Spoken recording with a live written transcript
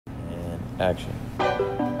Action.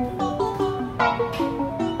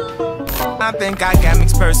 I think I got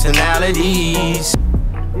mixed personalities. Hey,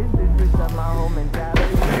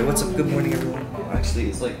 what's up? Good morning, everyone. Actually,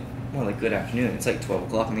 it's like more like good afternoon. It's like 12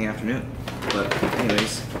 o'clock in the afternoon. But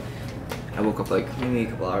anyways, I woke up like maybe a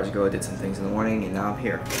couple hours ago. I did some things in the morning, and now I'm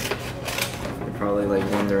here. You're probably like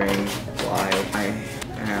wondering why I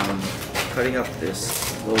am cutting up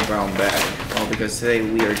this little brown bag. Well, because today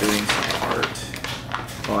we are doing some art.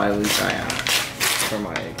 Well, at least I am. For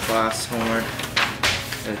my class homework, I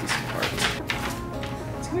gotta do some art.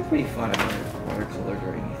 It's gonna be pretty fun. I haven't watercolored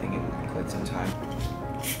or anything in quite some time.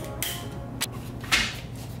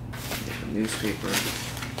 Get the newspaper.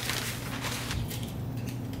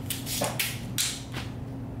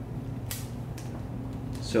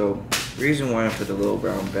 So, the reason why I put the little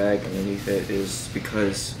brown bag underneath it is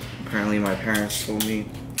because apparently my parents told me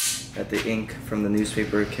that the ink from the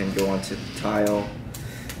newspaper can go onto the tile,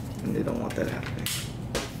 and they don't want that happening.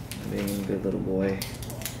 I'm being a good little boy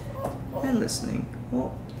and listening.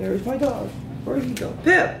 Oh, there's my dog. Where'd he go?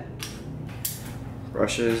 Pip!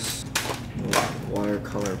 Brushes,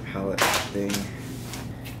 watercolor palette thing,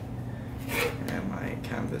 and my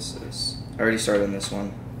canvases. I already started on this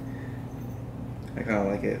one. I kind of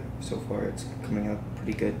like it so far. It's coming out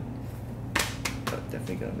pretty good, but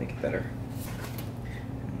definitely gonna make it better.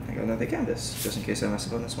 I got another canvas just in case I mess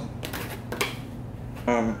up on this one.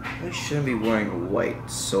 I shouldn't be wearing white,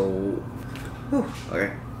 so whew,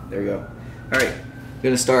 okay, there we go. Alright,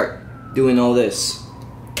 gonna start doing all this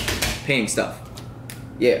painting stuff.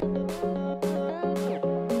 Yeah.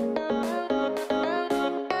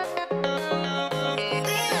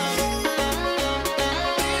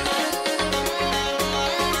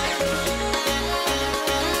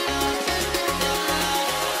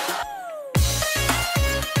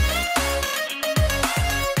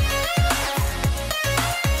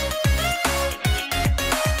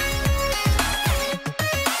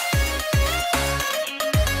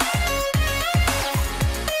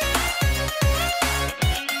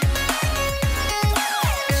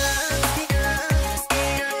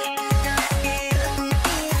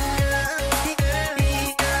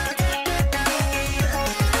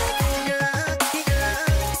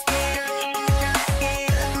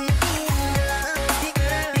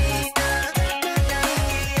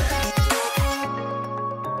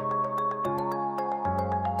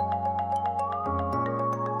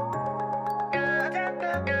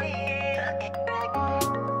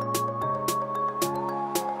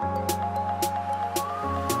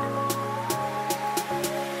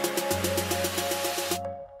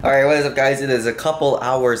 Alright, what is up, guys? It is a couple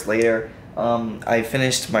hours later. I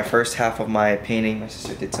finished my first half of my painting. My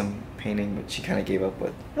sister did some painting, but she kind of gave up,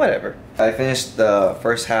 but whatever. I finished the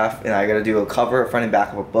first half, and I gotta do a cover, front and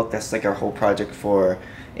back of a book. That's like our whole project for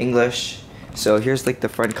English. So here's like the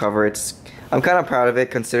front cover. I'm kind of proud of it,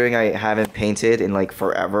 considering I haven't painted in like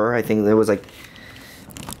forever. I think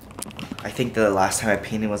the last time I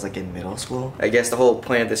painted was like in middle school. I guess the whole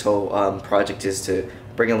point of this whole project is to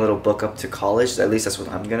bring a little book up to college. At least that's what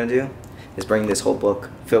I'm gonna do, is bring this whole book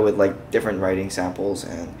filled with like different writing samples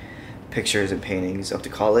and pictures and paintings up to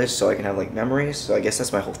college, so I can have like memories. So I guess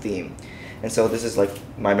that's my whole theme. And so this is like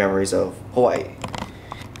my memories of Hawaii.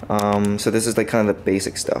 So this is like kind of the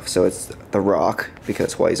basic stuff. So it's the rock,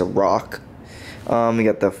 because Hawaii's a rock. We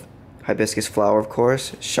got the hibiscus flower, of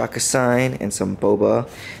course, shaka sign, and some boba.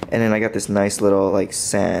 And then I got this nice little like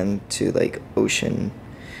sand to like ocean,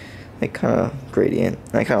 like kind of gradient.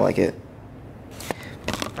 And I kind of like it.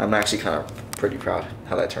 I'm actually kind of pretty proud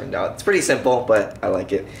how that turned out. It's pretty simple, but I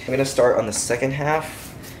like it. I'm gonna start on the second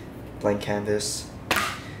half. Blank canvas.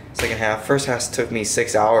 Second half. First half took me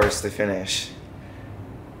 6 hours to finish.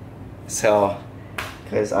 So,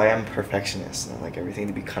 because I am a perfectionist and I like everything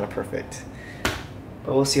to be kind of perfect.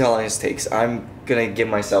 But we'll see how long this takes. I'm gonna give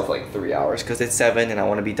myself like 3 hours because it's 7 and I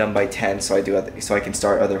want to be done by 10, so I can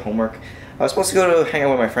start other homework. I was supposed to go to hang out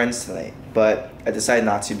with my friends tonight, but I decided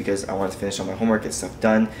not to because I wanted to finish all my homework, get stuff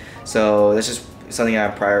done. So that's just something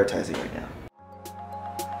I'm prioritizing right now.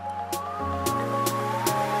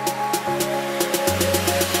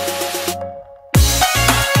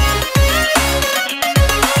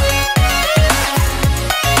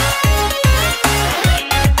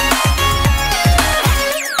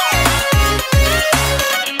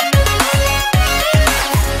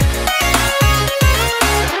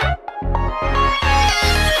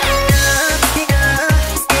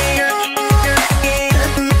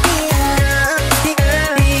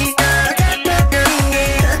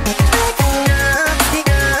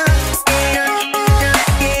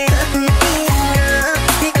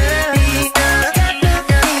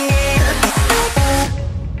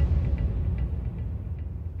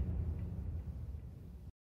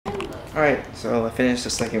 Alright, so I finished the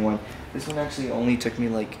second one. This one actually only took me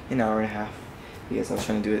like an hour and a half because I was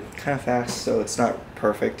trying to do it kind of fast, so it's not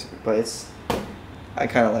perfect, but I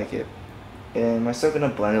kind of like it. And I'm still gonna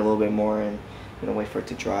blend it a little bit more and wait for it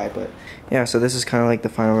to dry, but yeah, so this is kind of like the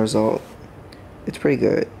final result. It's pretty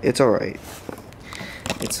good. It's alright.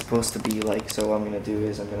 It's supposed to be like, so what I'm gonna do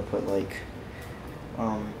is I'm gonna put like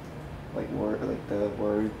the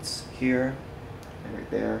words here and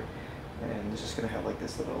right there, and it's just gonna have like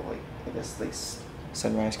this little, like, I guess like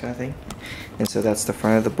sunrise kind of thing. And so that's the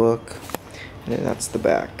front of the book, and then that's the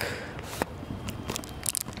back.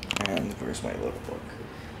 And where's my little book?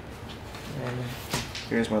 And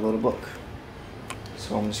here's my little book.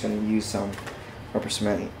 So I'm just gonna use some rubber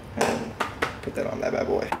cement and put that on that bad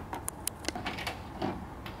boy.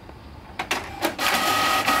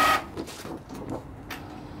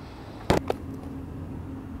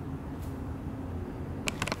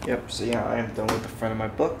 Yep, so yeah, I am done with the front of my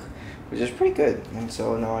book, which is pretty good. And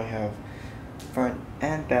so now I have front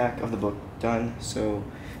and back of the book done. So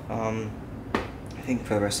I think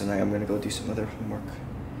for the rest of the night I'm gonna go do some other homework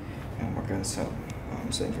and work on some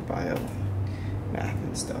studying for bio, math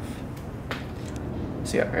and stuff.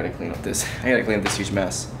 So yeah, I gotta clean up this huge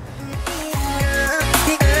mess.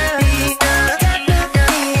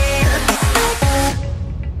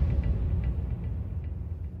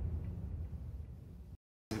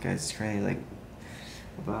 Guys, it's currently like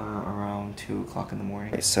about around 2 o'clock in the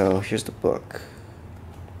morning. Okay, so here's the book.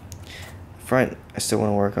 Front, I still want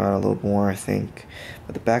to work on a little more, I think,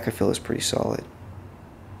 but the back I feel is pretty solid.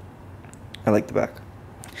 I like the back.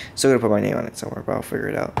 Still gonna put my name on it somewhere, but I'll figure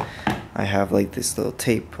it out. I have like this little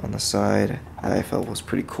tape on the side that I felt was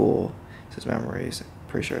pretty cool. It says memories. I'm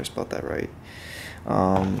pretty sure I spelled that right.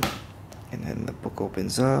 And then the book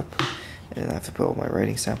opens up. And I have to put all my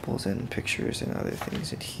writing samples and pictures and other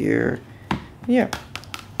things in here. Yeah.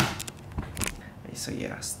 So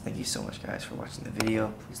yes, thank you so much guys for watching the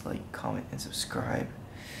video. Please like, comment, and subscribe.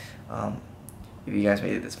 If you guys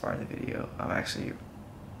made it this far in the video, I'm actually,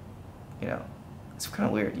 it's kind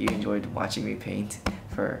of weird. You enjoyed watching me paint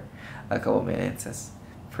for a couple minutes. That's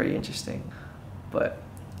pretty interesting. But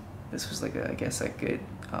this was like I guess a good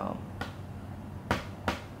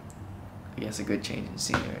change in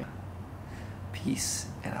scenery. Peace,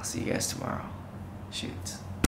 and I'll see you guys tomorrow. Shoot.